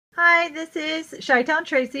Hi, this is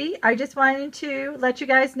Chi-townTraci. I just wanted to let you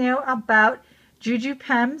guys know about JuJu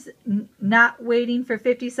Pem's Not Waiting for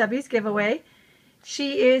 50 Subbies giveaway.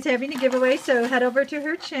 She is having a giveaway, so head over to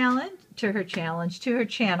her channel.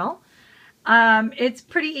 It's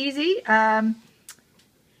pretty easy. I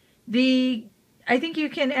think you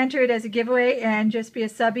can enter it as a giveaway and just be a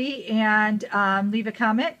subbie and leave a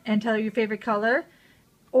comment and tell your favorite color.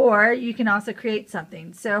 Or you can also create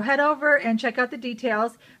something. So head over and check out the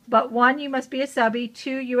details. But 1, you must be a subbie.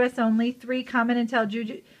 2, US only. 3, comment and tell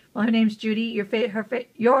Judy, well, her name's Judy, your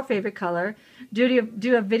favorite color.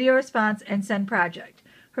 Do a video response and send project.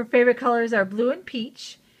 Her favorite colors are blue and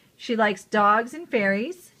peach. She likes dogs and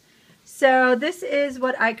fairies. So this is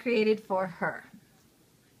what I created for her.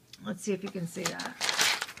 Let's see if you can see that.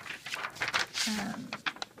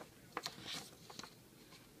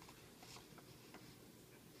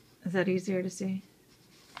 Is that easier to see?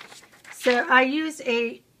 So I used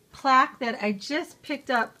a plaque that I just picked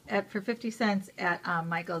up for 50 cents at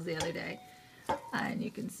Michael's the other day. And you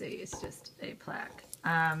can see it's just a plaque.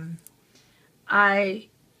 I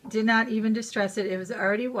did not even distress it. It was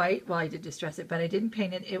already white. Well, I did distress it, but I didn't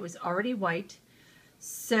paint it. It was already white.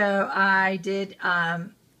 So I did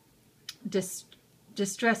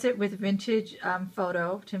distress it with vintage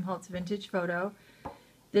photo, Tim Holtz vintage photo.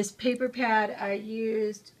 This paper pad I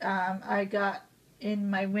used, I got in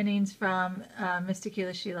my winnings from Miss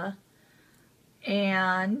Tequila Sheila.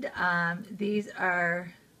 And these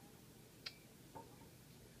are,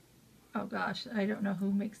 oh gosh, I don't know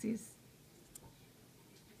who makes these.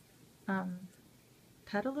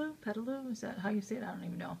 Petaloo? Is that how you say it? I don't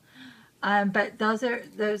even know. But those are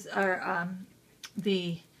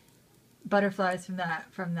the butterflies from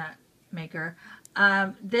that maker.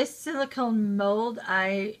 This silicone mold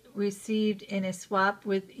I received in a swap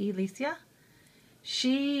with Alicia.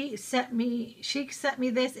 She sent me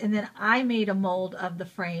this, and then I made a mold of the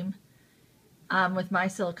frame with my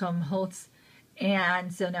silicone molds,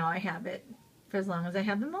 and so now I have it for as long as I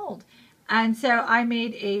have the mold. And so I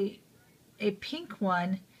made a pink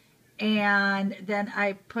one, and then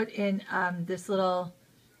I put in this little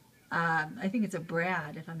I think it's a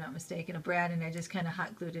brad, if I'm not mistaken, a brad, and I just kind of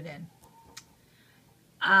hot glued it in.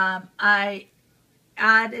 I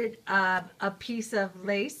added a piece of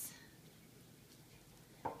lace.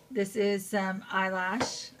 This is some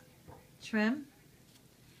eyelash trim.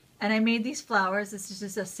 And I made these flowers. This is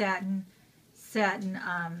just a satin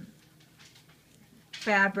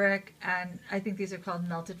fabric, and I think these are called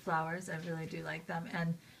melted flowers. I really do like them.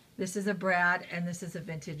 And this is a brad, and this is a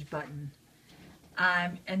vintage button.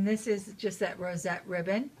 And this is just that rosette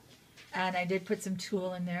ribbon. And I did put some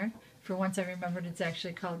tulle in there. For once I remembered it's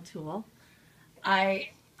actually called tulle. I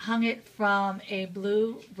hung it from a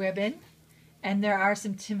blue ribbon, and there are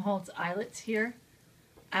some Tim Holtz eyelets here.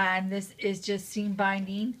 And this is just seam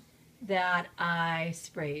binding that I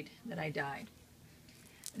sprayed, that I dyed.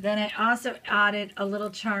 Then I also added a little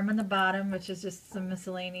charm on the bottom, which is just some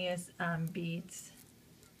miscellaneous beads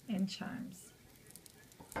and charms.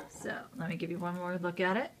 So let me give you one more look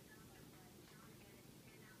at it.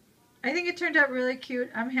 I think it turned out really cute.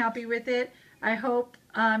 I'm happy with it. I hope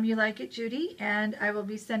you like it, Judy, and I will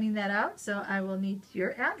be sending that out, so I will need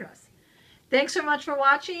your address. Thanks so much for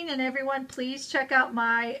watching, and everyone, please check out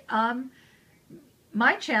my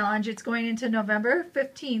my challenge. It's going into November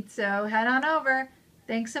 15th, so head on over.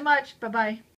 Thanks so much. Bye-bye.